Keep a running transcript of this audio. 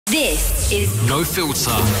This is No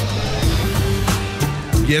Filter.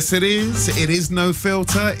 Yes, it is. It is No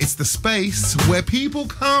Filter. It's the space where people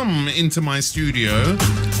come into my studio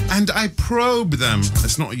and I probe them.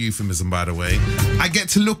 That's not a euphemism, by the way. I get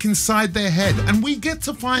to look inside their head and we get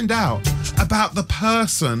to find out about the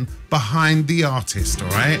person behind the artist, all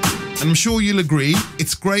right? And I'm sure you'll agree,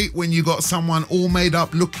 it's great when you got someone all made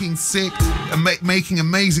up, looking sick, and making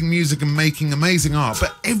amazing music and making amazing art.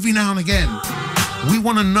 But every now and again, we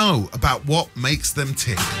want to know about what makes them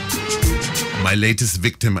tick. My latest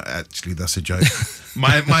victim, actually, that's a joke.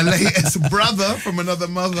 My latest brother from another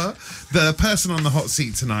mother. The person on the hot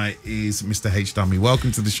seat tonight is Mr. H Dhami.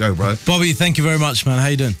 Welcome to the show, bro. Bobby, thank you very much, man. How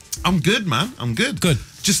you doing? I'm good, man. I'm good. Good.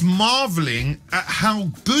 Just marveling at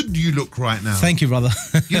how good you look right now. Thank you, brother.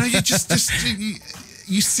 You know,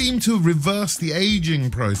 you seem to reverse the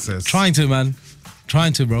aging process. Trying to, man.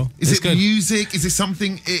 Trying to, bro. Is it's it good. music? Is it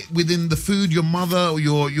something within the food your mother or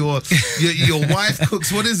your wife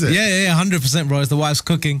cooks? What is it? Yeah, 100%, bro. It's the wife's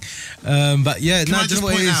cooking. But yeah, Can I just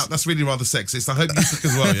point out that's really rather sexist. I hope you cook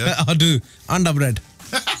as well. Yeah, I do. Underbread.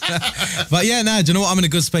 But yeah, do you know what? I'm in a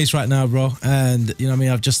good space right now, bro. And you know what I mean?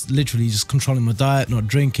 I've just literally just controlling my diet, not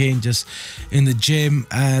drinking, just in the gym.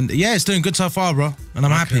 And yeah, it's doing good so far, bro. And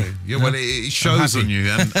I'm happy. Yeah, well, it shows on you.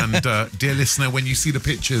 And dear listener, when you see the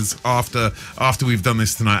pictures after we've done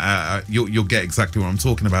this tonight, you'll get exactly what I'm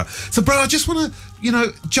talking about. So, bro, I just want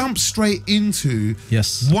to, jump straight into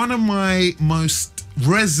one of my most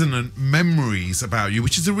resonant memories about you,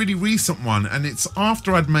 which is a really recent one, and it's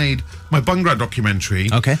after I'd made my Bhangra documentary.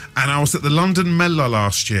 Okay. And I was at the London Mela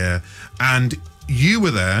last year, and you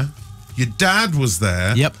were there, your dad was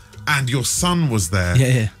there. Yep. And your son was there.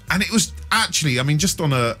 Yeah. And it was actually, I mean, just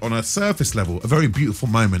on a surface level, a very beautiful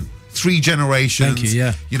moment. 3 generations. Thank you,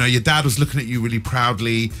 yeah. You know, your dad was looking at you really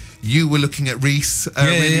proudly. You were looking at Reese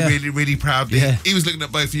really proudly. Yeah. He was looking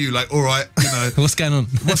at both of you like, all right, What's going on?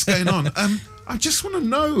 What's going on? I just want to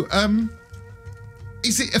know,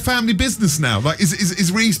 is it a family business now? Like,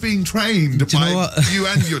 is Reese being trained by you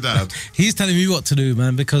and your dad? He's telling me what to do,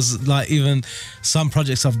 man, because like even some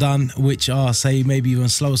projects I've done, which are, say, maybe even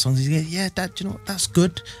slower songs, he's like, yeah, Dad, you know what, that's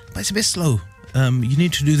good, but it's a bit slow. You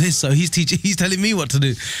need to do this. So he's telling me what to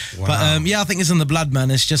do. Wow. But yeah, I think it's in the blood, man.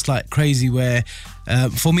 It's just like crazy where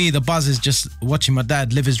for me, the buzz is just watching my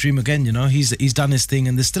dad live his dream again, you know. He's done his thing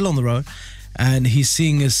and they're still on the road, and he's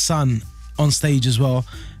seeing his son on stage as well,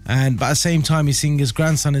 but at the same time he's seeing his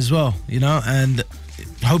grandson as well, you know, and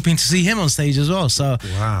hoping to see him on stage as well. So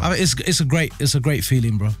wow. I mean, it's a great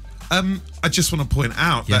feeling, bro. I just want to point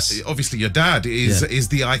out that obviously your dad is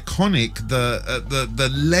the iconic, the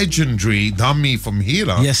legendary Dhami from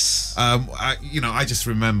Heera. Yes. I just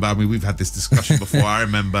remember, I mean, we've had this discussion before. I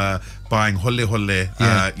remember buying Holle Holle,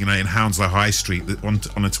 in Hounslow High Street on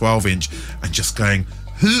a 12-inch and just going,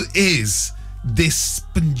 who is this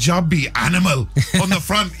Punjabi animal on the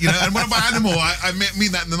front, and when I buy animal, I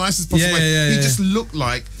mean that in the nicest possible way. He just looked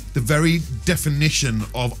like the very definition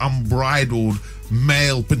of unbridled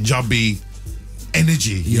male Punjabi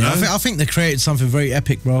energy, you know? I think they created something very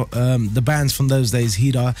epic, bro. The bands from those days,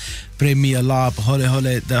 Heera, Premi Alap, Holle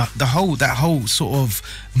Holle, that whole sort of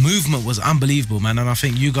movement was unbelievable, man. And I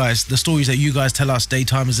think you guys, the stories that you guys tell us,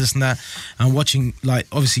 daytimers, this and that, and watching, like,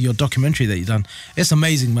 obviously your documentary that you've done, it's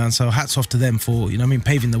amazing, man. So hats off to them for,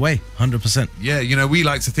 paving the way, 100%. Yeah, we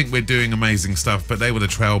like to think we're doing amazing stuff, but they were the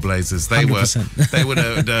trailblazers. They 100%. they were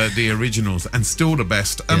the originals and still the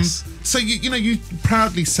best. Yes. So you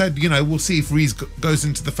proudly said, we'll see if Reese goes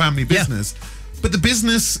into the family business. Yeah. But the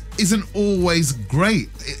business isn't always great.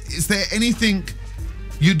 Is there anything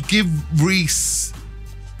you'd give Reese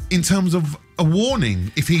in terms of a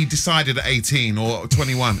warning if he decided at 18 or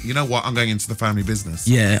 21, you know what, I'm going into the family business?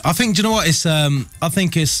 Yeah, I think, do you know what, it's I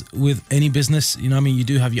think it's with any business, you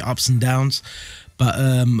do have your ups and downs. But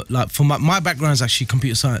like for my background is actually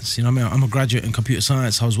computer science. I'm a graduate in computer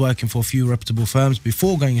science. I was working for a few reputable firms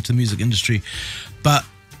before going into the music industry. But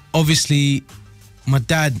obviously, my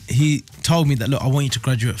dad, he told me that, look, I want you to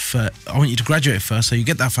graduate first, so you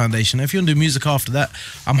get that foundation. If you want to do music after that,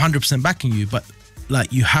 I'm 100% backing you. But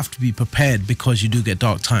like, you have to be prepared because you do get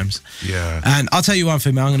dark times. Yeah. And I'll tell you one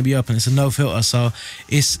thing, man, I'm going to be open. It's a no filter. So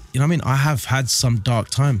it's, I have had some dark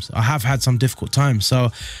times. I have had some difficult times.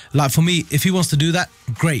 So like for me, if he wants to do that,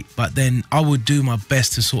 great. But then I would do my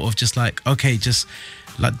best to sort of just like, okay, just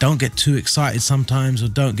like don't get too excited sometimes, or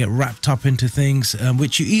don't get wrapped up into things,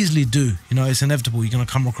 which you easily do. It's inevitable. You're going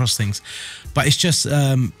to come across things. But it's just,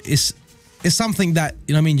 it's something that,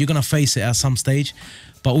 you're going to face it at some stage.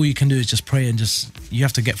 But all you can do is just pray and you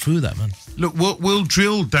have to get through that, man. Look, we'll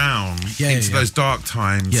drill down into those dark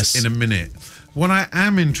times in a minute. what I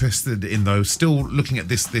am interested in, though, still looking at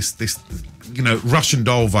this Russian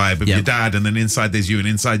doll vibe of your dad, and then inside there's you, and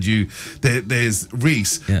inside you there's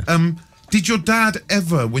Reese. Did your dad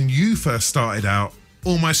ever, when you first started out,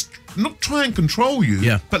 almost not try and control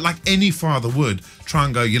you, but like any father would, try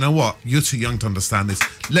and go, you know what, you're too young to understand this.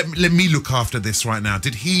 Let me look after this right now.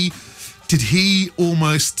 Did he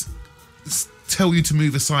almost tell you to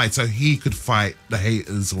move aside so he could fight the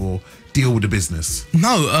haters or deal with the business?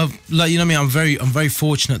 No, like, you know what I mean, I'm very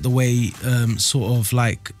fortunate the way sort of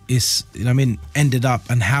like it's, you know what I mean, ended up,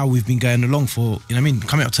 and how we've been going along for, you know what I mean,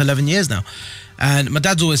 coming up to 11 years now. And my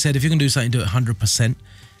dad's always said, if you can do something, do it 100%.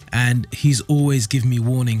 And he's always given me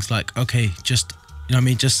warnings like, okay, just, you know what I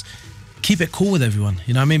mean, just keep it cool with everyone,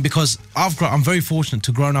 you know what I mean? Because I'm very fortunate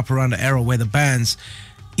to growing up around an era where the bands,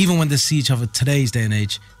 even when they see each other today's day and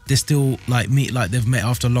age, they still like meet like they've met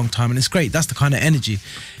after a long time, and it's great. That's the kind of energy.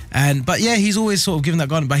 But yeah, he's always sort of given that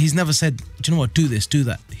guidance, but he's never said, do you know what, do this, do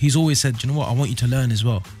that. He's always said, do you know what, I want you to learn as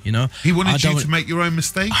well, you know? He wanted you to make your own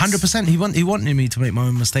mistakes? 100%. He wanted me to make my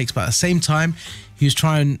own mistakes, but at the same time, he was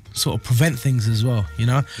trying to sort of prevent things as well, you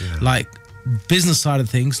know? Like, business side of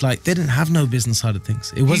things, like, they didn't have no business side of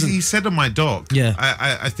things. It wasn't. He said on my doc,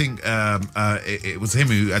 I think it was him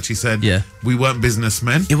who actually said, we weren't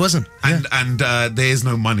businessmen. It wasn't. And there is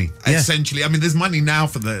no money. Essentially, I mean, there's money now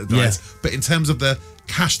for the guys, but in terms of the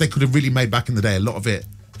cash they could have really made back in the day, a lot of it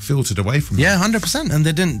filtered away from them. 100%, and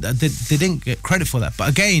they didn't get credit for that. But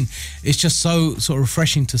again, it's just so sort of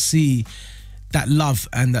refreshing to see that love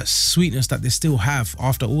and that sweetness that they still have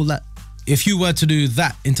after all that. If you were to do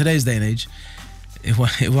that in today's day and age, it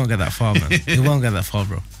won't get that far, man. It won't get that far,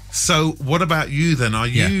 bro. So what about you then? Are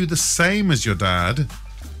you the same as your dad,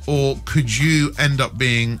 or could you end up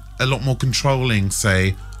being a lot more controlling,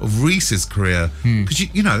 say, of Reese's career?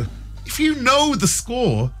 Because you know, if you know the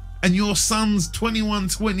score and your son's 21,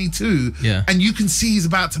 22, and you can see he's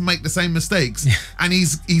about to make the same mistakes, and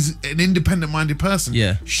he's an independent-minded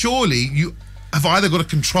person, surely you have either got to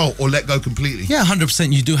control or let go completely.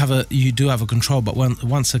 100%. You do have a control, but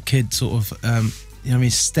once a kid sort of, you know what I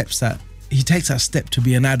mean, he takes that step to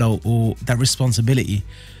be an adult, or that responsibility,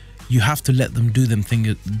 you have to let them do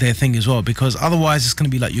their thing as well, because otherwise it's going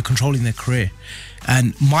to be like you're controlling their career.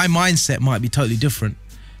 And my mindset might be totally different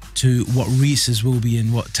to what Reese's will be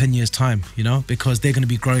in 10 years time, you know, because they're going to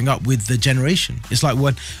be growing up with the generation. It's like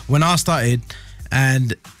when I started,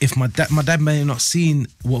 and if my dad may have not seen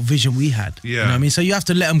what vision we had, you know what I mean? So you have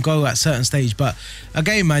to let them go at a certain stage, but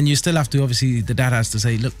again, man, you still have to, obviously the dad has to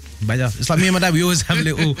say, look, it's like me and my dad, we always have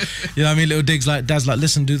little, you know what I mean, little digs, like dad's like,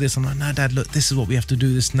 listen, do this. I'm like, no, dad, look, this is what we have to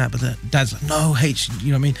do, this and that. But the dad's like, no, H,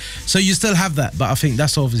 you know what I mean? So you still have that, but I think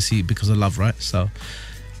that's obviously because of love, right? So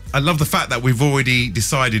I love the fact that we've already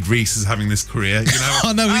decided Reese is having this career, you know.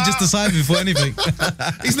 Oh no, we just decided before anything.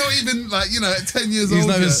 He's not even like, you know, 10 years old.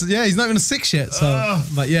 He's not even 6 yet. So,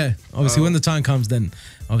 but yeah, obviously when the time comes, then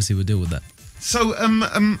obviously we'll deal with that. So I'm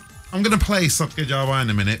going to play Satke Java in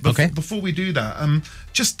a minute. But before we do that,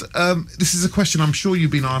 this is a question I'm sure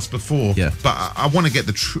you've been asked before. But I want to get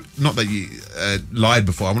the not that you lied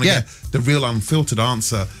before. I want to get the real unfiltered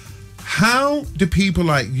answer. How do people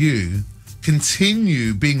like you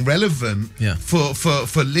continue being relevant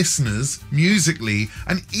for listeners musically,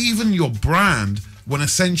 and even your brand, when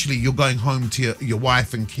essentially you're going home to your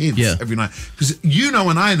wife and kids every night? Because you know,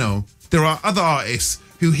 and I know, there are other artists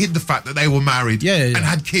who hid the fact that they were married and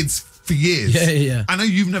had kids for years. I know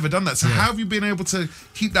you've never done that. So how have you been able to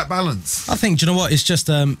keep that balance? I think, do you know what, it's just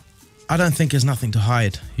I don't think there's nothing to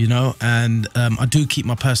hide, you know, and I do keep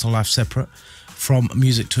my personal life separate from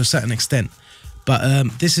music to a certain extent. But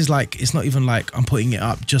this is like, it's not even like I'm putting it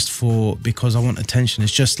up just because I want attention.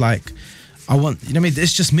 It's just like, I want, you know what I mean?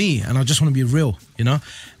 It's just me, and I just want to be real, you know?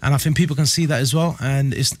 And I think people can see that as well.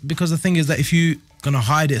 And it's because the thing is that if you're going to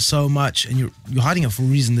hide it so much, and you're hiding it for a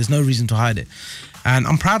reason, there's no reason to hide it. And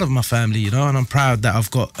I'm proud of my family, you know, and I'm proud that I've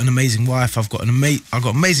got an amazing wife. I've got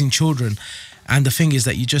amazing children. And the thing is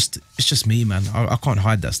that it's just me, man. I can't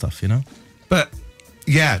hide that stuff, you know? But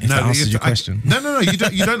if that answers your question. No,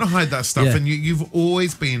 you don't hide that stuff. And you've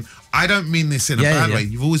always been, I don't mean this in a bad way,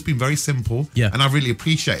 you've always been very simple, and I really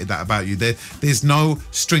appreciated that about you. There's no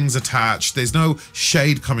strings attached, there's no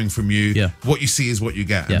shade coming from you. What you see is what you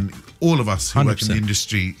get, and all of us who 100%. Work in the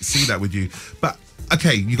industry see that with you. But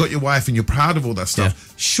okay, you got your wife and you're proud of all that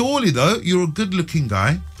stuff. Surely though, you're a good looking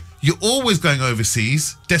guy, you're always going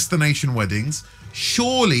overseas, destination weddings.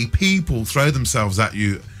 Surely people throw themselves at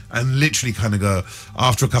you and literally kind of go,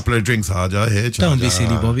 after a couple of drinks, don't be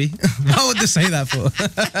silly, Bobby. Why would they say that for?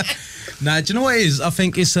 Nah, do you know what it is? I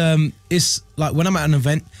think it's like when I'm at an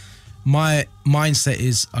event, my mindset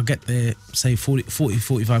is I get there, say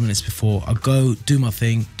 45 minutes before. I go do my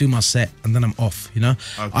thing, do my set, and then I'm off, you know.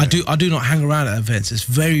 Okay. I do not hang around at events. It's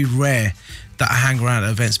very rare that I hang around at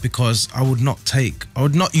events because I would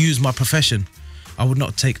not use my profession. I would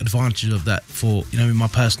not take advantage of that for, you know, my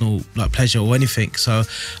personal like pleasure or anything. So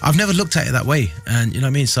I've never looked at it that way, and you know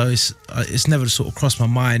what I mean. So it's never sort of crossed my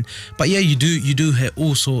mind. But yeah, you do hear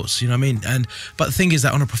all sorts, you know what I mean. But the thing is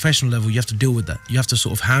that on a professional level, you have to deal with that. You have to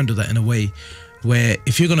sort of handle that in a way where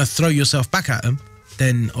if you're gonna throw yourself back at them,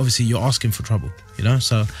 then obviously you're asking for trouble, you know.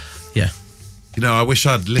 So yeah. You know, I wish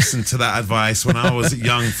I'd listened to that advice when I was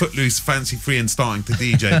young, footloose, fancy free and starting to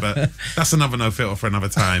DJ, but that's another no filter for another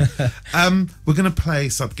time. We're going to play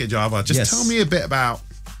Sadke Java. Just tell me a bit about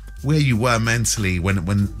where you were mentally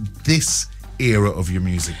when this era of your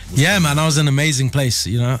music was man, I was in an amazing place,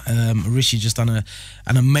 you know. Rishi just done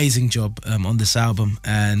an amazing job on this album,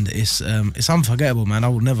 and it's unforgettable, man. I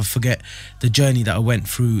will never forget the journey that I went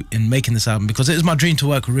through in making this album, because it was my dream to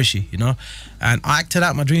work with Rishi, you know, and I acted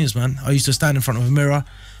out my dreams, man. I used to stand in front of a mirror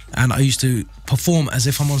and I used to perform as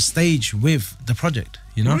if I'm on stage with the project,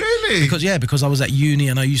 you know. Really? Because I was at uni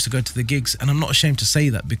and I used to go to the gigs, and I'm not ashamed to say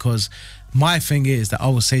that, because my thing is that I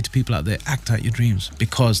will say to people out there, act out your dreams,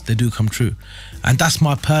 because they do come true. And that's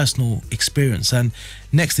my personal experience. And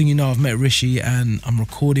next thing you know, I've met Rishi and I'm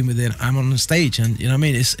recording with him, I'm on the stage, and you know what I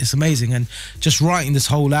mean, it's amazing. And just writing this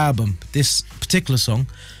whole album, this particular song,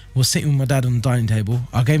 was sitting with my dad on the dining table.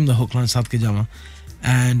 I gave him the hook line, Sadke Jama,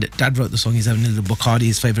 and Dad wrote the song. He's having a little Bacardi,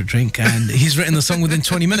 his favourite drink, and he's written the song within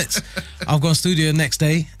 20 minutes. I've gone studio the next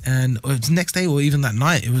day, and it was the next day or even that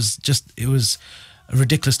night, it was a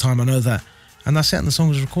ridiculous time, I know that. And that's it, and the song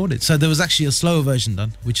was recorded. So there was actually a slower version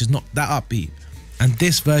done, which is not that upbeat. And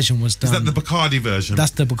this version was done. Is that the Bacardi version?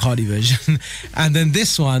 That's the Bacardi version. And then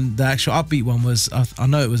this one, the actual upbeat one, was, I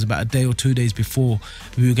know it was about a day or 2 days before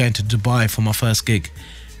we were going to Dubai for my first gig.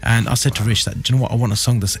 And I said to Rich that, do you know what, I want a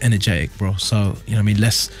song that's energetic, bro. So, you know what I mean,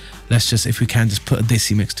 let's just, if we can, just put a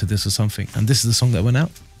Desi mix to this or something. And this is the song that went out.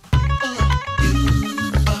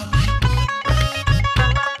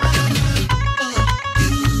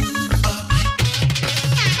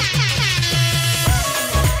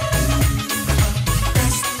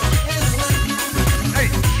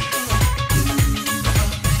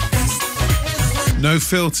 No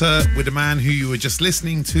Filter with a man who you were just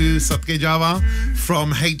listening to, Sadke Java,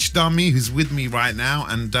 from H Dhami, who's with me right now.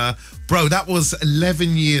 And bro, that was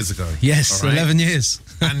 11 years ago. Yes, right? 11 years.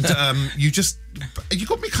 And you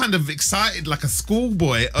got me kind of excited like a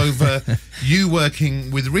schoolboy over you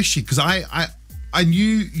working with Rishi, because I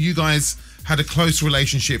knew you guys had a close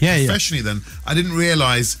relationship professionally then. I didn't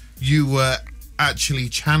realise you were actually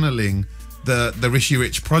channeling the Rishi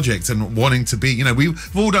Rich project and wanting to be, you know,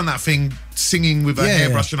 we've all done that thing, singing with a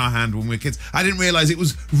hairbrush in our hand when we were kids. I didn't realise it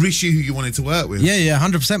was Rishi who you wanted to work with. Yeah,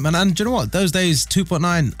 100%, man. And do you know what? Those days,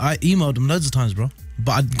 2.9, I emailed him loads of times, bro,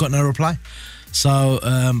 but I got no reply. So,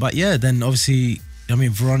 but yeah, then obviously, I mean,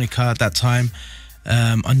 Veronica at that time,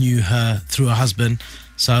 I knew her through her husband,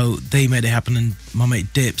 so they made it happen. And my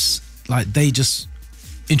mate Dips, like, they just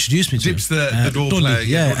introduced me to Dips, him. the door player.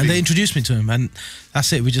 Yeah, and they introduced me to him, and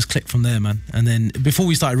that's it. We just clicked from there, man. And then before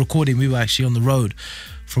we started recording, we were actually on the road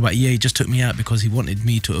for about a year. He just took me out because he wanted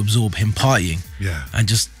me to absorb him partying, and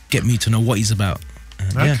just get me to know what he's about.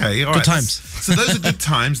 Okay, all right. Good times. So those are good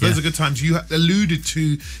times. Those are good times. You alluded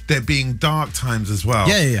to there being dark times as well.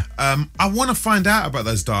 Yeah. I want to find out about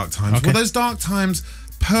those dark times. Okay. Were those dark times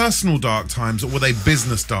personal dark times, or were they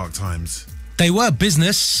business dark times? They were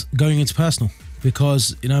business going into personal,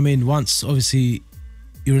 because, you know what I mean, once obviously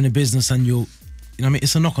you're in a business and you're, you know what I mean,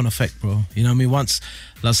 it's a knock-on effect, bro. You know what I mean? Once,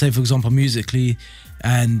 let's say, for example, musically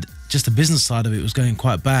and just the business side of it was going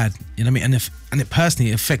quite bad, you know what I mean? And it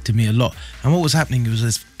personally affected me a lot. And what was happening, it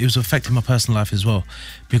was affecting my personal life as well,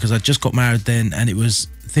 because I just got married then, and it was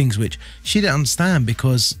things which she didn't understand,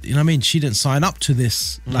 because, you know what I mean, she didn't sign up to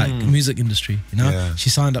this, like, music industry, you know? Yeah. She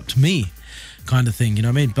signed up to me, kind of thing, you know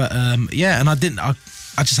what I mean? But yeah, and I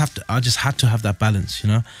just had to have that balance, you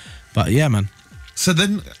know? But yeah, man. So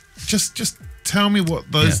then just tell me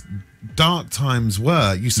what those dark times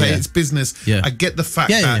were. You say it's business. I get the fact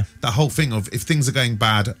that that whole thing of if things are going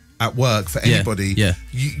bad at work for anybody,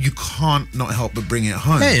 you can't not help but bring it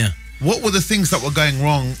home. What were the things that were going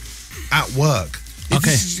wrong at work?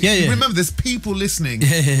 Remember, there's people listening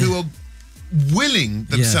who are willing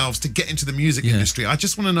themselves to get into the music industry. I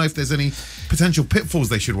just want to know if there's any potential pitfalls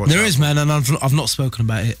they should watch out There is, man, and I've not spoken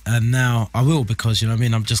about it, and now I will, because, you know what I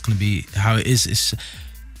mean, I'm just going to be how it is. It's,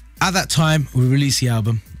 at that time, we released the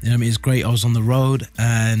album, you know what I mean, it's great. I was on the road,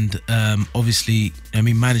 and obviously, I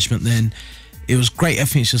mean, management then, it was great.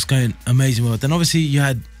 Everything's just going amazing well. Then obviously you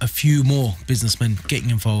had a few more businessmen getting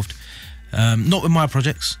involved, not with my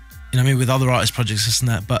projects, you know what I mean, with other artist projects, this and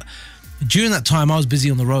that. But during that time, I was busy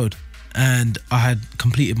on the road, and I had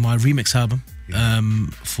completed my remix album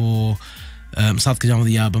for South Kajama,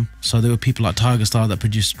 the album. So there were people like Tiger Star that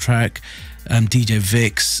produced the track, DJ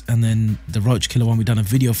Vix, and then the Roach Killer one. We done a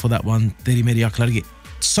video for that one. Deri Meri Akalarge,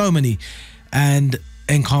 so many, and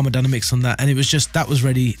Karma done a mix on that, and it was just that was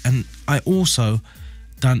ready. And I also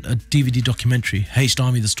done a DVD documentary, H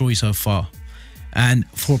Dhami, the story so far. And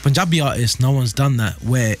for a Punjabi artist, no one's done that,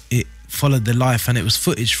 where it followed their life, and it was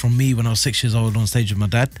footage from me when I was 6 years old on stage with my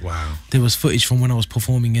dad. Wow. There was footage from when I was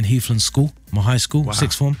performing in Heathland School, my high school, Wow.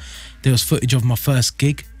 sixth form. There was footage of my first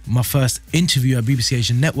gig, my first interview at BBC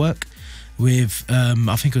Asian Network with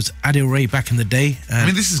I think it was Adil Ray back in the day. I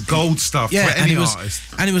mean, this is gold stuff for any artist.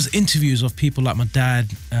 And it was interviews of people like my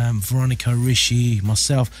dad, Veronica, Rishi,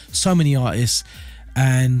 myself, so many artists,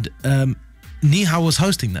 and Nihal was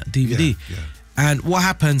hosting that DVD. Yeah. And what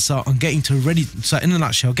happened, so I'm getting to ready, so in a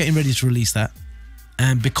nutshell, getting ready to release that.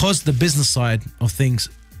 And because the business side of things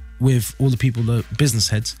with all the people, the business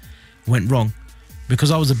heads, went wrong, because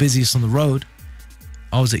I was the busiest on the road,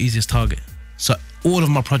 I was the easiest target. So all of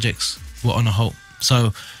my projects were on a halt.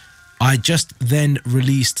 So I just then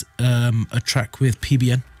released a track with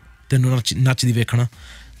PBN, then Nachi Divekana.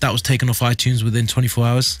 That was taken off iTunes within 24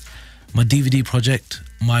 hours. My DVD project,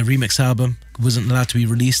 my remix album wasn't allowed to be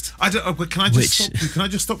released. Can I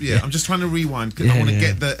just stop you? Yeah. I'm just trying to rewind because I want to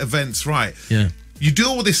get the events right. Yeah. You do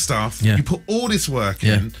all this stuff, Yeah. you put all this work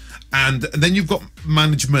in, and then you've got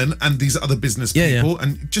management and these other business people.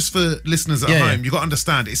 And just for listeners at home, you got to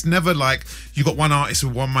understand, it's never like you got one artist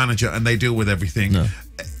with one manager and they deal with everything. No.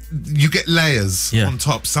 You get layers on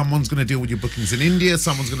top. Someone's going to deal with your bookings in India,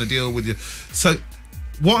 someone's going to deal with your... So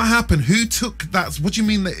what happened? Who took that? What do you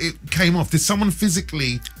mean that it came off? Did someone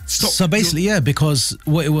physically stop? So basically, because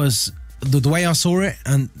what it was, the way I saw it,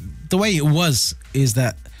 and the way it was, is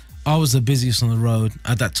that I was the busiest on the road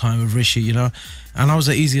at that time with Rishi, you know, and I was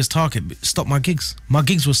the easiest target. Stop my gigs. My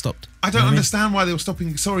gigs were stopped. I don't understand why they were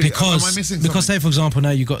stopping. Sorry, am I missing something? Because say for example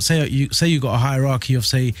now you got say you got a hierarchy of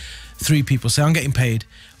say 3 people. Say I'm getting paid.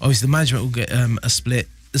 Obviously the management will get a split,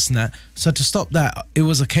 this and that. So to stop that, it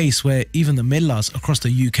was a case where even the millers across the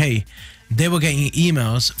UK, they were getting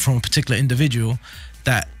emails from a particular individual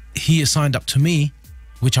that he assigned up to me,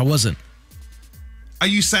 which I wasn't. Are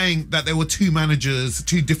you saying that there were 2 managers,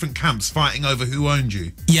 2 different camps fighting over who owned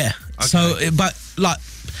you? Yeah. Okay. So, but like,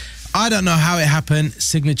 I don't know how it happened.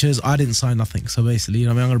 Signatures, I didn't sign nothing. So basically, you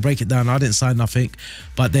know, I mean, I'm gonna break it down. I didn't sign nothing,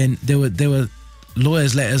 but then there were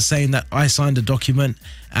lawyers' letters saying that I signed a document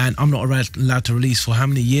and I'm not allowed to release for how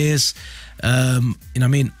many years. You know what I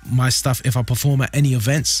mean? My stuff, if I perform at any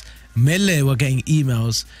events, Mele were getting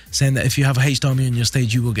emails saying that if you have a H Dhami on your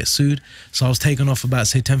stage, you will get sued. So I was taken off about,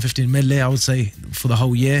 say, 10, 15 Mele, I would say, for the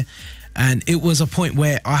whole year. And it was a point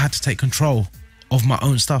where I had to take control of my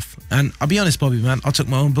own stuff. And I'll be honest, Bobby, man, I took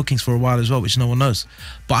my own bookings for a while as well, which no one knows.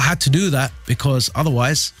 But I had to do that because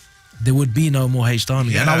otherwise there would be no more H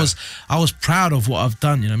Dhami. Yeah. And I was proud of what I've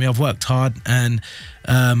done, you know what I mean? I've worked hard and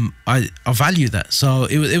I value that. So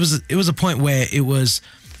it was a point where it was,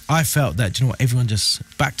 I felt that, you know what, everyone just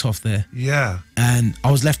backed off there. Yeah. And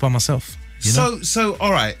I was left by myself. You know? So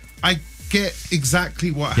all right, I get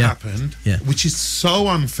exactly what happened, which is so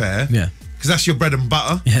unfair. Yeah. Because that's your bread and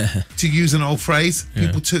butter. Yeah. To use an old phrase, Yeah.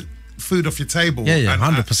 people took food off your table. Yeah, and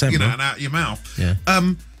 100%, you know, bro. and out your mouth. Yeah.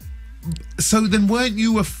 So then, weren't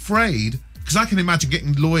you afraid? Because I can imagine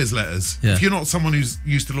getting lawyers' letters. Yeah. If you're not someone who's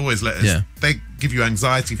used to lawyers' letters, Yeah. they give you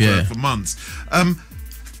anxiety Yeah. for months.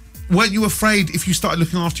 Weren't you afraid if you started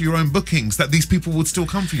looking after your own bookings that these people would still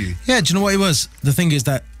come for you? Yeah, do you know what it was? The thing is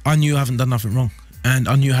that I knew I haven't done nothing wrong. And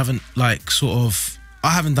I knew I haven't, like, I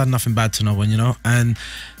haven't done nothing bad to no one, you know? And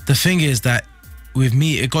the thing is that with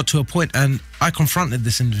me, it got to a point and I confronted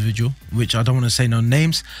this individual, which I don't want to say no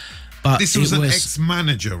names, but This was an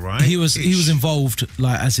ex-manager, right? He was involved,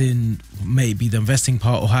 like, as in maybe the investing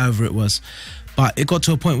part or however it was. But it got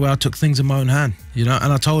to a point where I took things in my own hand, you know?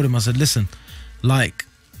 And I told him, I said, listen, like,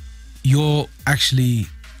 you're actually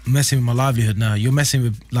messing with my livelihood now. You're messing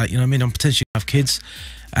with, like, you know what I mean? I'm potentially gonna have kids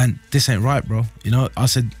and this ain't right, bro. You know, I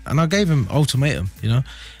said, and I gave him ultimatum, you know?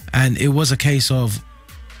 And it was a case of,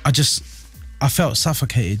 I felt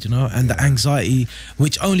suffocated, you know, and the anxiety,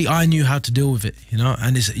 which only I knew how to deal with it, you know,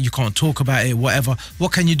 and you can't talk about it, whatever.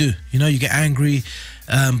 What can you do? You know, you get angry,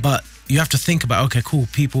 but you have to think about, okay, cool,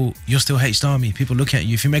 people, you're still H Dhami, people look at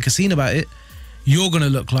you. If you make a scene about it, you're gonna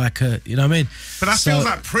look like a, you know what I mean? But that feels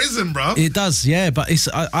like prison, bro. It does, yeah. But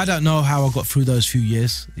I don't know how I got through those few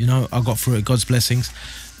years. You know, I got through it, God's blessings.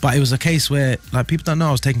 But it was a case where, like, people don't know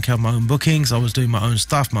I was taking care of my own bookings. I was doing my own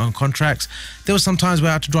stuff, my own contracts. There was some times where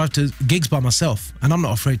I had to drive to gigs by myself, and I'm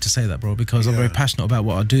not afraid to say that, bro, because I'm very passionate about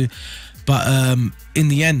what I do. But in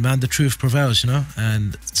the end, man, the truth prevails, you know.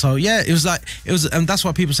 And so yeah, it was, and that's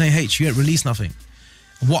why people saying, H, you ain't released nothing.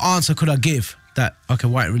 What answer could I give? That, okay,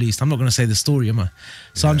 why it released? I'm not going to say the story, am I?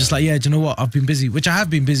 So I'm just like, yeah, do you know what? I've been busy, which I have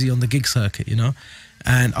been busy on the gig circuit, you know?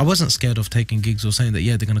 And I wasn't scared of taking gigs or saying that,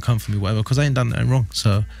 yeah, they're going to come for me, whatever, because I ain't done nothing wrong.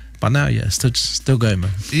 So, but now, yeah, still going,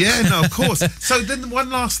 man. Yeah, no, of course. So then one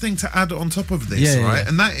last thing to add on top of this, right?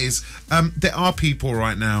 And that is, there are people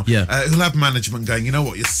right now who'll have management going, you know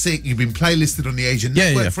what, you're sick, you've been playlisted on the Asian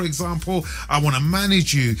Network, for example, I want to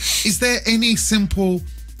manage you. Is there any simple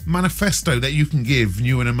manifesto that you can give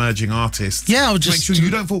new and emerging artists? Yeah, I'll just make sure you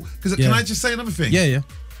don't fall. Because can I just say another thing? Yeah.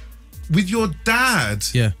 With your dad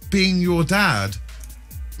being your dad,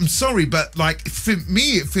 I'm sorry, but like for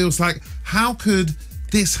me, it feels like, how could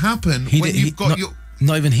this happen when you've got your...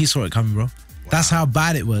 Not even he saw it coming, bro. Wow. That's how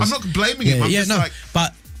bad it was. I'm not blaming him. I'm just like...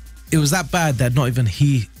 But it was that bad that not even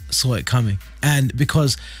he saw it coming. And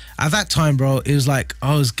because at that time, bro, it was like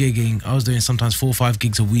I was gigging. I was doing sometimes 4 or 5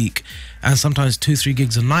 gigs a week, and sometimes 2 or 3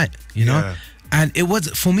 gigs a night, you know? And it was,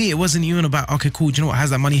 for me, it wasn't even about, okay, cool, do you know what, has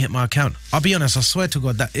that money hit my account? I'll be honest, I swear to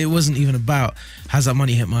God that it wasn't even about, has that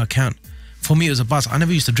money hit my account? For me, it was a buzz. I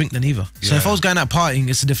never used to drink then either. So if I was going out partying,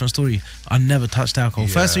 it's a different story. I never touched alcohol.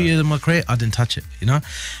 First 3 years of my career, I didn't touch it, you know?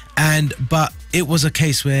 But it was a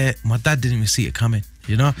case where my dad didn't even see it coming,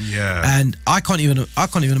 you know? And I can't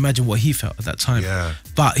even imagine what he felt at that time.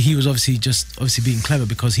 But he was obviously being clever,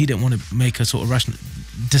 because he didn't want to make a sort of rational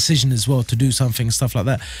decision as well to do something and stuff like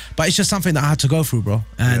that. But it's just something that I had to go through, bro.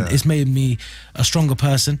 And it's made me a stronger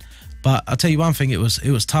person. But I'll tell you one thing, it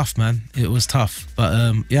was tough, man. It was tough.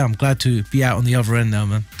 But yeah, I'm glad to be out on the other end now,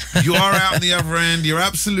 man. You are out on the other end. You're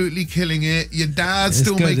absolutely killing it. Your dad's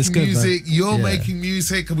still making music. You're making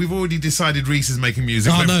music. And we've already decided Reese is making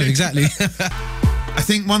music. Oh, no, exactly. I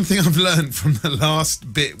think one thing I've learned from the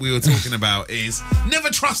last bit we were talking about is never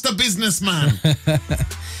trust a businessman. It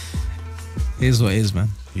is what it is, man.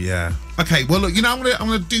 Yeah. Okay. Well, look. You know, I'm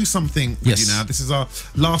gonna do something with you now. This is our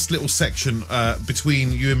last little section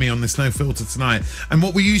between you and me on this No Filter tonight. And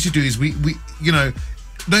what we usually do is we you know,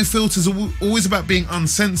 No Filter's always about being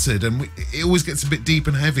uncensored, and it always gets a bit deep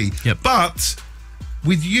and heavy. But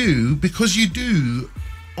with you, because you do,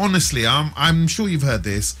 honestly, I'm sure you've heard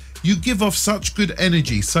this. You give off such good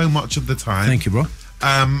energy so much of the time. Thank you, bro.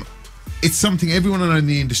 It's something everyone I know in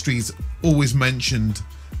the industry's always mentioned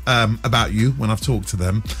about you when I've talked to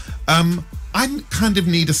them. I kind of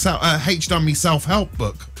need a H Dhami self-help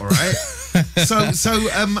book, all right?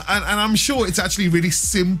 and I'm sure it's actually really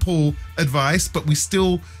simple advice, but we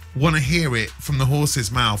still want to hear it from the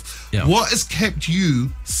horse's mouth. What has kept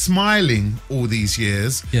you smiling all these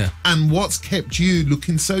years? And what's kept you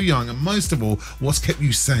looking so young? And most of all, what's kept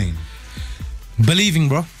you sane? Believing,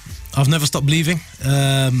 bro. I've never stopped believing.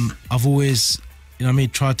 I've always, you know what I mean,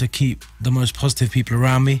 tried to keep the most positive people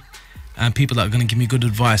around me, and people that are going to give me good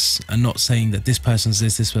advice, and not saying that this person's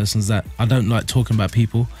this person's that. I don't like talking about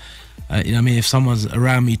people. You know what I mean? If someone's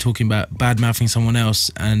around me talking about bad-mouthing someone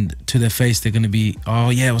else, and to their face they're going to be, oh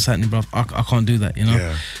yeah, what's happening, bro? I can't do that, you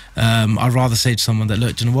know? I'd rather say to someone that,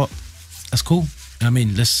 look, do you know what? That's cool. I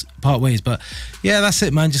mean, let's part ways. But yeah, that's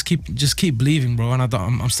it, man. Just keep believing, bro. And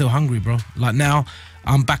I'm still hungry, bro. Like now,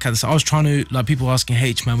 I'm back at this. I was trying to, like, people asking,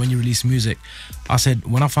 H, man, when you release music, I said,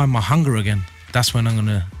 when I find my hunger again, that's when I'm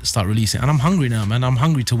gonna start releasing. And I'm hungry now, man. I'm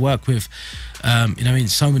hungry to work with, you know what I mean,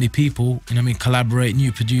 so many people, you know what I mean, collaborate,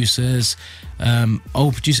 new producers,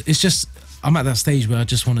 old producers. It's just, I'm at that stage where I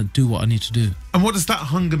just want to do what I need to do. And what does that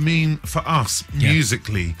hunger mean for us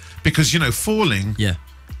musically? Because, you know, Falling,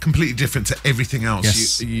 completely different to everything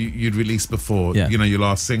else you'd released before, you know, your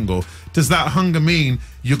last single. Does that hunger mean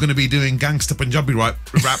you're going to be doing gangster Punjabi rap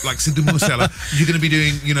like Sidhu Moosewala? You're going to be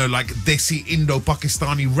doing, you know, like Desi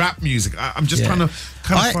Indo-Pakistani rap music? I'm just trying to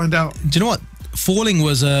find out. Do you know what? Falling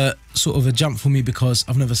was a sort of a jump for me, because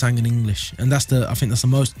I've never sang in English, and I think that's the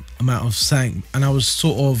most amount of sang. And I was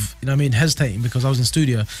sort of, you know what I mean, hesitating, because I was in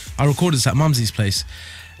studio. I recorded this at Mumsy's place,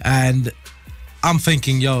 and I'm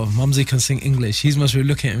thinking, yo, Mumsy can sing English. He must be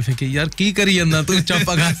looking at him thinking, yaar ki kari janda tu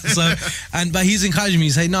champaga. So, but he's encouraging me.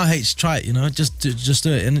 He's saying, no, H, try it, you know, just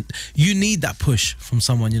do it. And you need that push from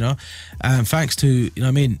someone, you know. And thanks to, you know what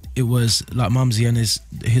I mean, it was like Mumsy and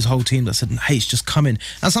his whole team that said, H, just come in.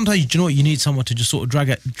 And sometimes, you know what, you need someone to just sort of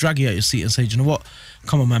drag you out your seat and say, do you know what,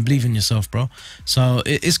 come on, man, believe in yourself, bro. So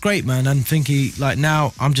it's great, man. And thinking, like,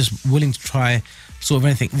 now I'm just willing to try sort of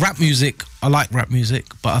anything. Rap music, I like rap music,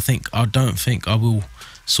 but I don't think I will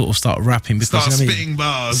sort of start rapping because start you know spitting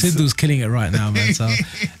bars. Sidhu's killing it right now, man. So you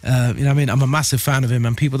know what I mean, I'm a massive fan of him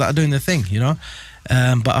and people that are doing their thing, you know.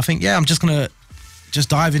 But I think I'm just gonna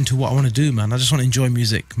dive into what I want to do, man. I just want to enjoy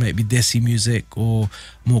music, maybe desi music or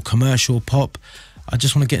more commercial pop. I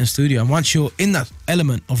just want to get in the studio, and once you're in that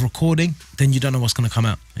element of recording, then you don't know what's going to come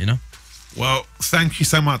out, you know. Well, thank you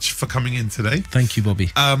so much for coming in today. Thank you,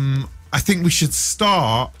 Bobby. I think we should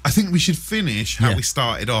finish how we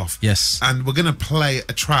started off. Yes. And we're going to play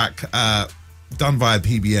a track done via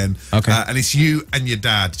PBN. Okay. And it's you and your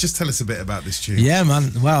dad. Just tell us a bit about this tune. Yeah,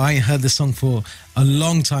 man. Wow, I ain't heard this song for a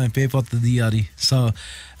long time. So,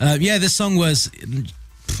 this song was,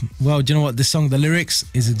 well, do you know what? This song, the lyrics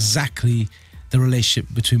is exactly the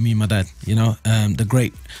relationship between me and my dad. You know, the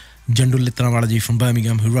great Jandul Litranwalaji from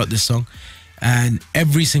Birmingham who wrote this song. And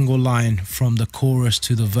every single line from the chorus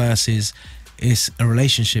to the verses is a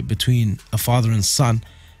relationship between a father and son.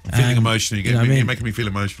 I'm feeling emotional. You're making me feel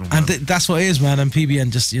emotional, man. And that's what it is, man. And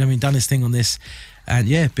PBN just, you know what I mean, done his thing on this. And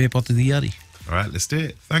yeah, be part of the yari. All right, let's do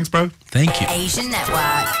it. Thanks, bro. Thank you. Asian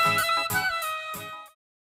Network.